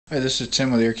Hi, this is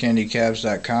Tim with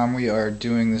EarCandyCabs.com. We are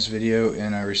doing this video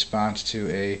in a response to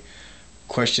a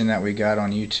question that we got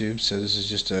on YouTube. So this is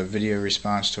just a video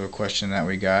response to a question that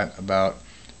we got about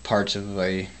parts of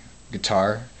a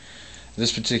guitar.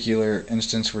 This particular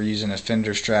instance we're using a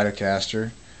Fender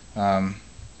Stratocaster.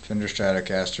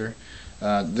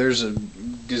 There's a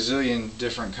gazillion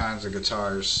different kinds of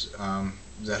guitars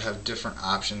that have different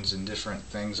options and different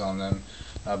things on them.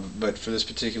 But for this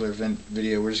particular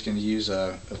video, we're just going to use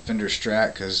a Fender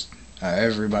Strat because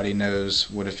everybody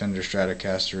knows what a Fender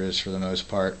Stratocaster is for the most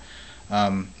part.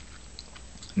 I'm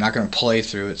not going to play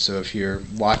through it, so if you're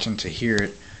watching to hear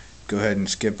it, go ahead and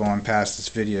skip on past this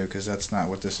video because that's not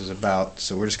what this is about.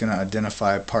 So we're just going to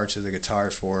identify parts of the guitar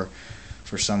for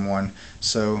someone.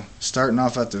 So starting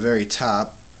off at the very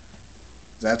top,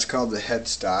 that's called the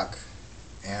headstock,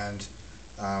 and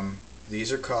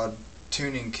these are called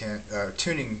tuning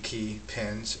key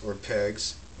pins or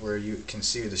pegs, where you can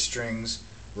see the strings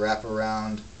wrap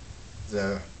around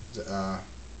the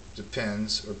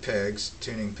pins or pegs,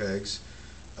 tuning pegs,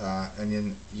 and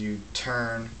then you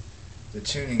turn the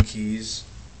tuning keys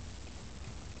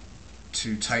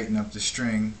to tighten up the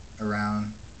string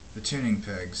around the tuning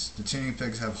pegs. The tuning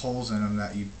pegs have holes in them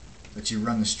that you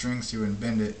run the string through and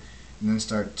bend it, and then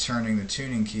start turning the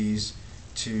tuning keys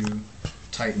to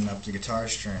tighten up the guitar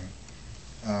string.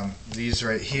 These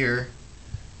right here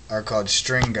are called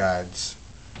string guides.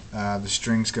 The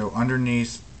strings go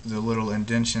underneath the little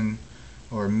indention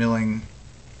or milling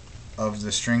of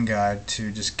the string guide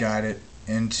to just guide it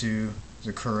into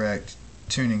the correct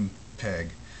tuning peg.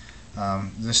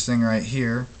 This thing right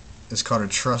here is called a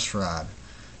truss rod.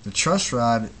 The truss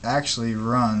rod actually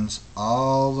runs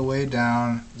all the way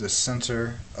down the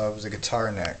center of the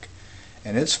guitar neck,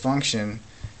 and its function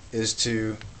is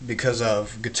to, because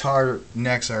of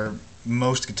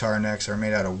most guitar necks are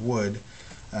made out of wood,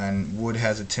 and wood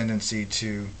has a tendency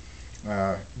to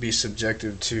be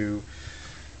subjective to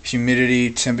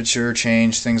humidity, temperature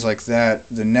change, things like that.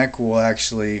 The neck will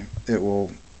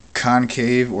will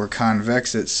concave or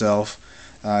convex itself.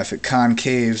 If it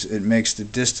concaves, it makes the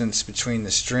distance between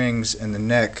the strings and the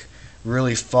neck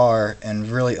really far and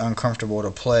really uncomfortable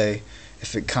to play.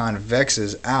 If it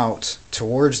convexes out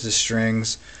towards the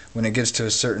strings, when it gets to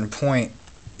a certain point,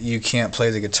 you can't play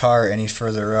the guitar any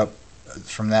further up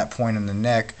from that point in the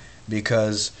neck,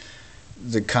 because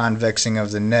the convexing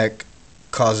of the neck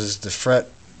causes the fret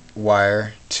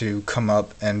wire to come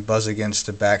up and buzz against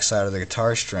the back side of the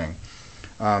guitar string.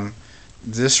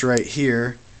 This right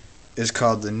here is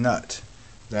called the nut.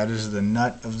 That is the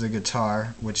nut of the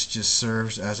guitar, which just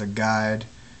serves as a guide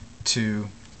to,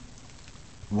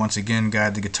 once again,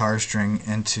 guide the guitar string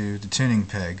into the tuning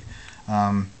peg.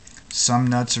 Some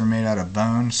nuts are made out of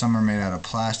bone, some are made out of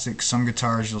plastic. Some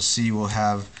guitars you'll see will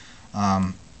have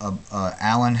a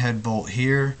Allen head bolt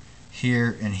here,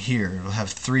 here, and here. It'll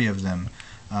have 3 of them.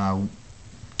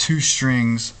 2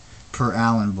 strings per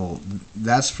Allen bolt.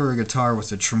 That's for a guitar with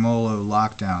a tremolo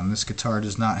lockdown. This guitar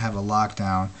does not have a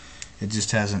lockdown. It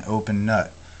just has an open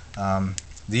nut.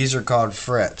 These are called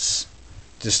frets.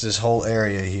 Just this whole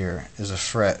area here is a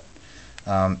fret.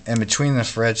 And between the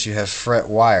frets you have fret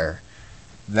wire.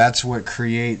 That's what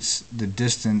creates the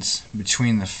distance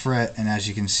between the fret, and as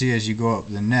you can see, as you go up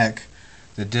the neck,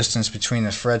 the distance between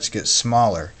the frets gets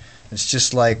smaller. It's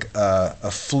just like a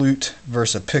flute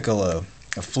versus a piccolo.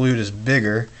 A flute is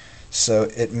bigger, so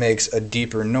it makes a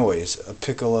deeper noise. A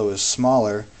piccolo is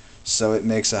smaller, so it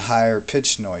makes a higher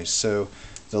pitched noise. So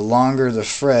the longer the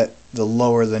fret, the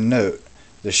lower the note.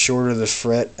 The shorter the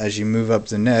fret as you move up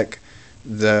the neck,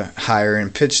 the higher in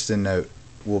pitch the note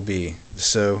will be.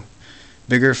 So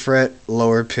bigger fret,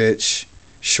 lower pitch;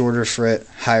 shorter fret,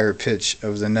 higher pitch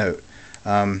of the note.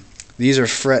 These are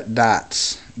fret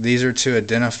dots. These are to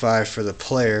identify for the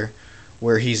player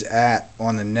where he's at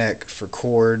on the neck for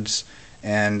chords.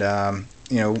 And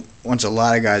once a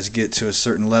lot of guys get to a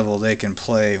certain level, they can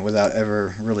play without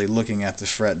ever really looking at the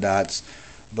fret dots.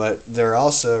 But they're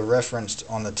also referenced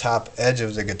on the top edge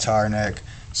of the guitar neck,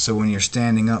 so when you're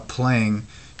standing up playing,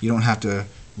 you don't have to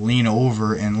lean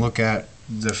over and look at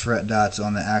the fret dots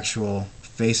on the actual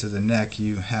face of the neck.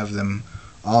 You have them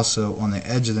also on the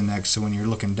edge of the neck, so when you're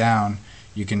looking down,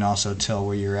 you can also tell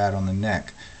where you're at on the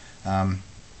neck.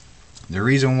 The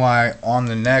reason why on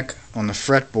the neck, on the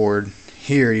fretboard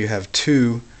here, you have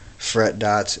 2 fret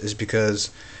dots is because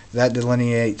that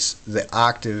delineates the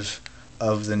octave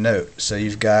of the note. So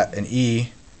you've got an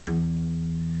E,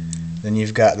 then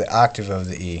you've got the octave of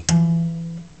the E.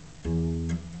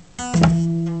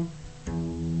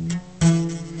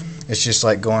 It's just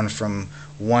like going from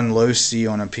one low C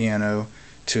on a piano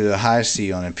to the high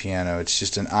C on a piano. It's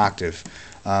just an octave.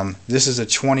 This is a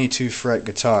 22 fret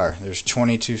guitar. There's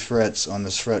 22 frets on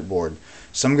this fretboard.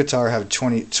 Some guitars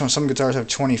have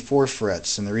 24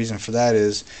 frets, and the reason for that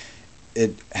is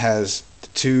it has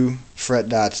 2 fret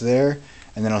dots there,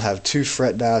 and then it'll have 2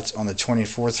 fret dots on the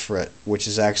 24th fret, which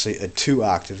is actually a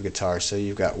 2-octave guitar. So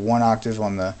you've got 1 octave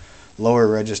on the lower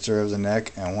register of the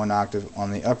neck and 1 octave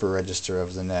on the upper register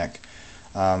of the neck.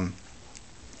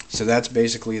 So that's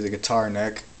basically the guitar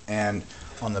neck. And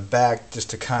on the back, just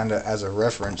to kind of as a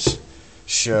reference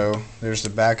show, there's the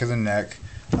back of the neck.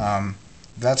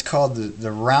 That's called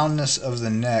the roundness of the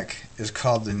neck is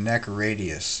called the neck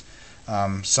radius.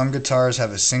 Some guitars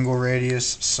have a single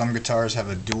radius, some guitars have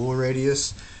a dual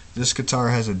radius. This guitar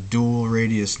has a dual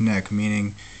radius neck,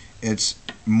 meaning it's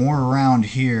more round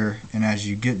here, and as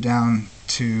you get down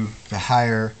to the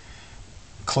higher,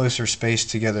 closer spaced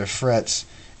together frets,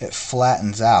 it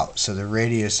flattens out. So the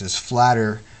radius is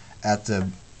flatter at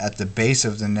the base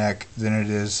of the neck than it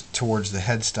is towards the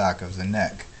headstock of the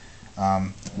neck.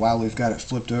 While we've got it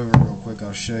flipped over real quick,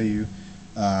 I'll show you.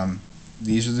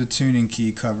 These are the tuning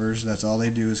key covers. That's all they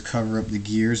do is cover up the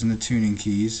gears and the tuning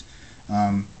keys.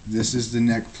 This is the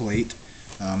neck plate.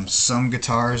 Some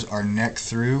guitars are neck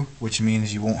through, which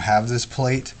means you won't have this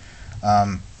plate.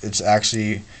 It's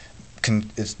actually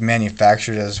it's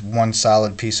manufactured as one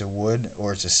solid piece of wood,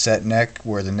 or it's a set neck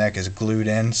where the neck is glued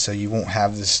in, so you won't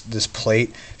have this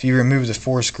plate. If you remove the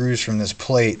 4 screws from this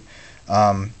plate,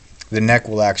 the neck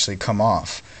will actually come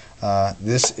off.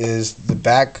 This is the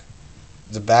back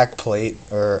plate,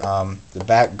 or the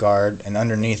back guard, and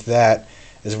underneath that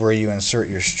is where you insert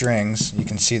your strings. You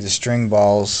can see the string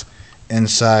balls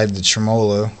inside the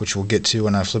tremolo, which we'll get to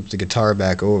when I flip the guitar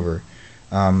back over.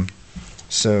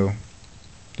 So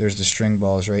there's the string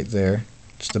balls right there.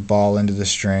 It's the ball into the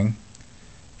string,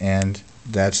 and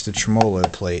that's the tremolo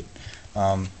plate.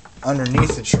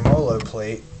 Underneath the tremolo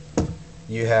plate,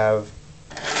 you have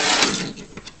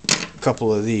a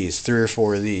couple of these, 3 or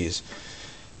 4 of these.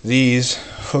 These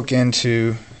hook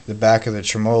into the back of the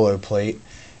tremolo plate,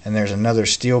 and there's another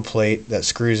steel plate that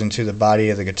screws into the body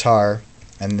of the guitar,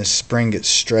 and this spring gets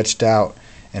stretched out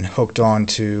and hooked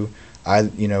onto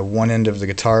one end of the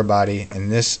guitar body,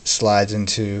 and this slides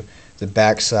into the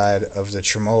back side of the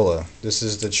tremolo. This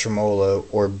is the tremolo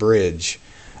or bridge.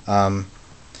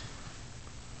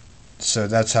 So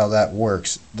that's how that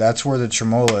works. That's where the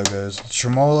tremolo goes. The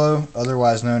tremolo,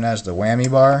 otherwise known as the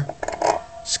whammy bar,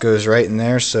 this goes right in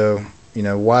there. So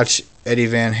watch Eddie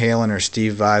Van Halen or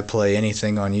Steve Vai play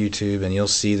anything on YouTube, and you'll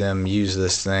see them use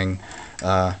this thing,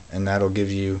 and that'll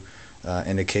give you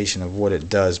indication of what it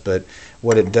does. But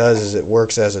what it does is it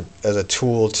works as a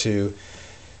tool to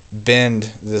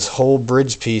bend this whole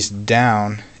bridge piece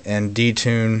down and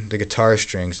detune the guitar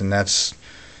strings, and that's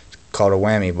called a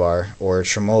whammy bar or a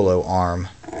tremolo arm.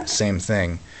 Same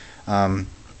thing.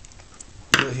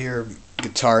 You'll hear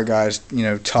guitar guys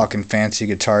talking fancy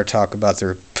guitar talk about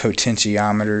their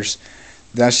potentiometers.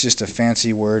 That's just a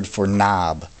fancy word for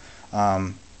knob.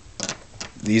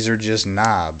 These are just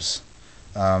knobs.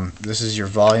 This is your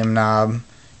volume knob,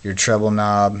 your treble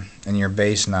knob, and your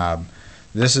bass knob.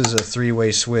 This is a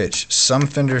 3-way switch. Some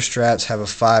Fender Strats have a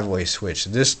 5-way switch.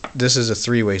 This is a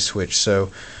 3-way switch.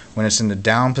 So when it's in the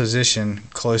down position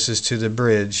closest to the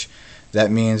bridge,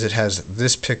 that means it has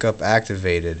this pickup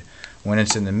activated. When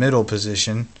it's in the middle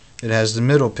position, it has the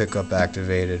middle pickup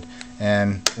activated.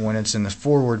 And when it's in the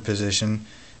forward position,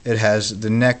 it has the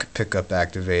neck pickup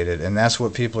activated. And that's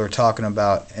what people are talking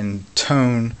about in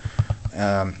tone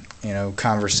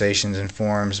conversations and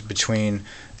forums between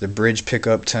the bridge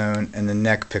pickup tone and the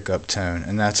neck pickup tone,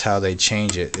 and that's how they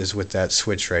change it, is with that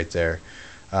switch right there.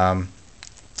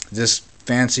 This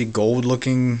fancy gold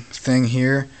looking thing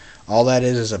here, all that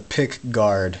is a pick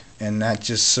guard, and that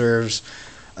just serves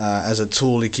as a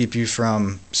tool to keep you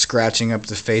from scratching up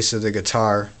the face of the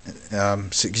guitar,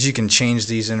 because you can change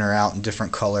these in or out in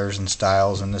different colors and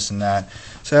styles and this and that.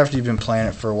 So after you've been playing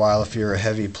it for a while, if you're a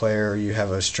heavy player or you have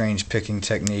a strange picking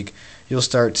technique, you'll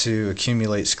start to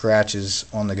accumulate scratches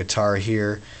on the guitar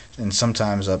here and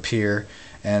sometimes up here,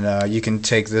 and you can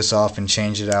take this off and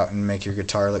change it out and make your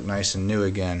guitar look nice and new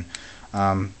again.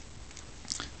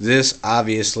 This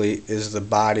obviously is the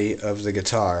body of the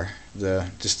guitar.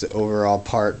 Just the overall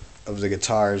part of the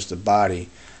guitar is the body.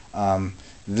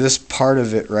 This part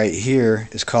of it right here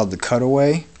is called the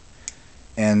cutaway,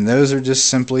 and those are just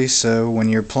simply so when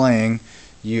you're playing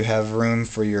you have room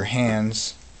for your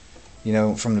hands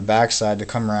from the back side to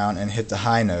come around and hit the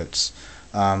high notes.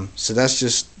 So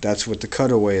that's what the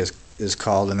cutaway is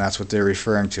called, and that's what they're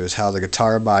referring to, is how the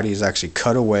guitar body is actually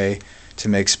cut away to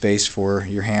make space for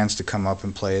your hands to come up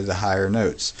and play the higher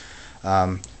notes.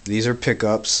 These are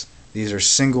pickups. These are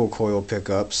single coil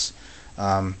pickups.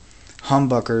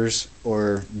 Humbuckers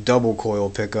or double coil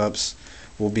pickups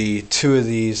will be two of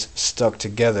these stuck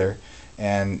together,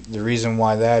 and the reason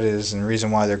why that is, and the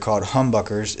reason why they're called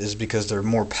humbuckers, is because they're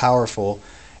more powerful,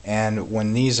 and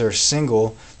when these are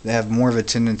single they have more of a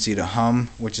tendency to hum,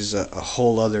 which is a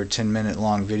whole other 10-minute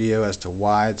long video as to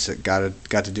why. It's got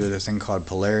to do with a thing called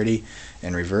polarity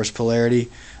and reverse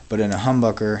polarity. But in a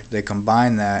humbucker they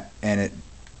combine that and it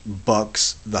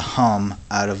bucks the hum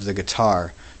out of the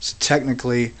guitar. So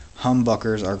technically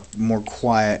humbuckers are more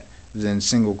quiet than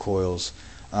single coils.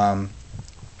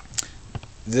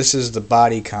 This is the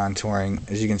body contouring.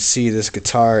 As you can see, this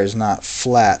guitar is not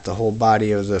flat. The whole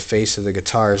body of the face of the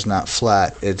guitar is not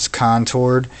flat. It's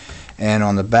contoured, and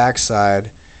on the back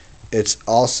side it's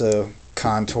also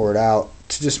contoured out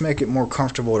to just make it more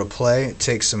comfortable to play. It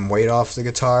takes some weight off the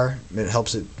guitar. It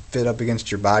helps it fit up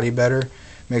against your body better.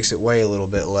 Makes it weigh a little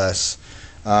bit less.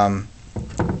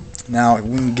 Now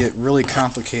we can get really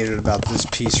complicated about this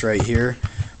piece right here,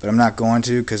 but I'm not going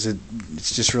to, because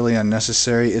it's just really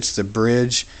unnecessary. It's the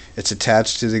bridge. It's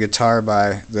attached to the guitar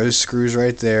by those screws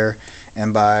right there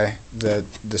and by the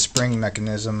spring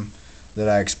mechanism that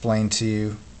I explained to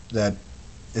you that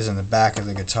is in the back of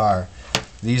the guitar.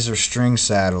 These are string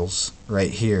saddles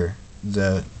right here.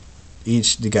 They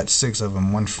got 6 of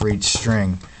them, one for each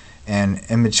string. And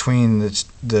in between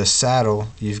the saddle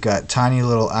you've got tiny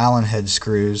little Allen head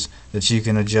screws that you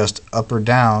can adjust up or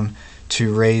down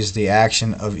to raise the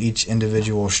action of each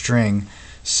individual string.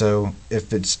 So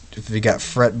if you got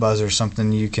fret buzz or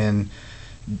something, you can,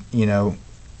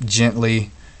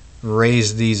 gently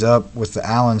raise these up with the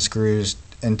Allen screws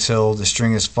until the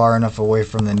string is far enough away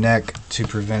from the neck to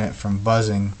prevent it from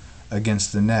buzzing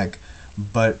against the neck.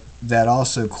 But that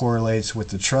also correlates with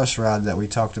the truss rod that we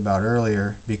talked about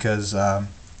earlier, because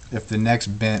if the neck's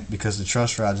bent because the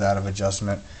truss rod's out of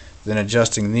adjustment, then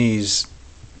adjusting these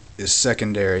is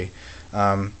secondary.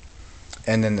 And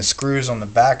then the screws on the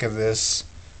back of this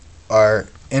are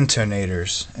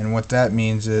intonators, and what that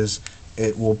means is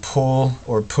it will pull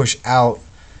or push out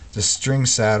the string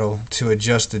saddle to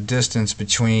adjust the distance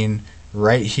between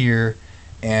right here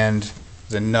and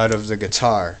the nut of the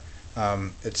guitar.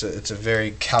 It's a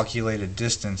very calculated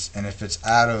distance, and if it's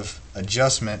out of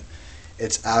adjustment,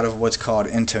 it's out of what's called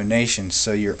intonation.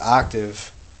 So your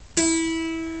octave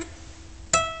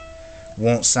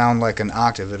won't sound like an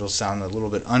octave. It'll sound a little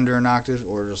bit under an octave,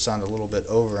 or it'll sound a little bit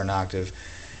over an octave.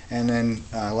 And then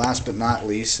last but not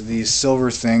least, these silver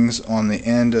things on the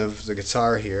end of the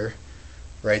guitar here,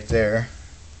 right there,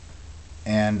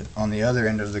 and on the other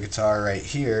end of the guitar right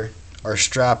here, are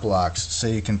strap locks. So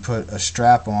you can put a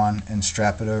strap on and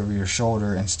strap it over your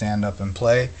shoulder and stand up and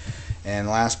play. And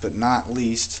last but not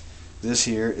least, this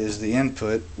here is the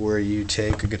input, where you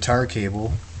take a guitar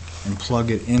cable and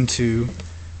plug it into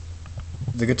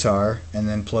the guitar, and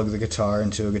then plug the guitar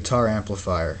into a guitar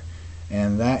amplifier.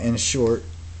 And that, in short,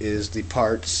 is the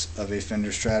parts of a Fender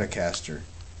Stratocaster.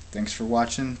 Thanks for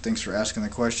watching. Thanks for asking the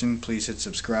question. Please hit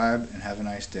subscribe, and have a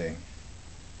nice day.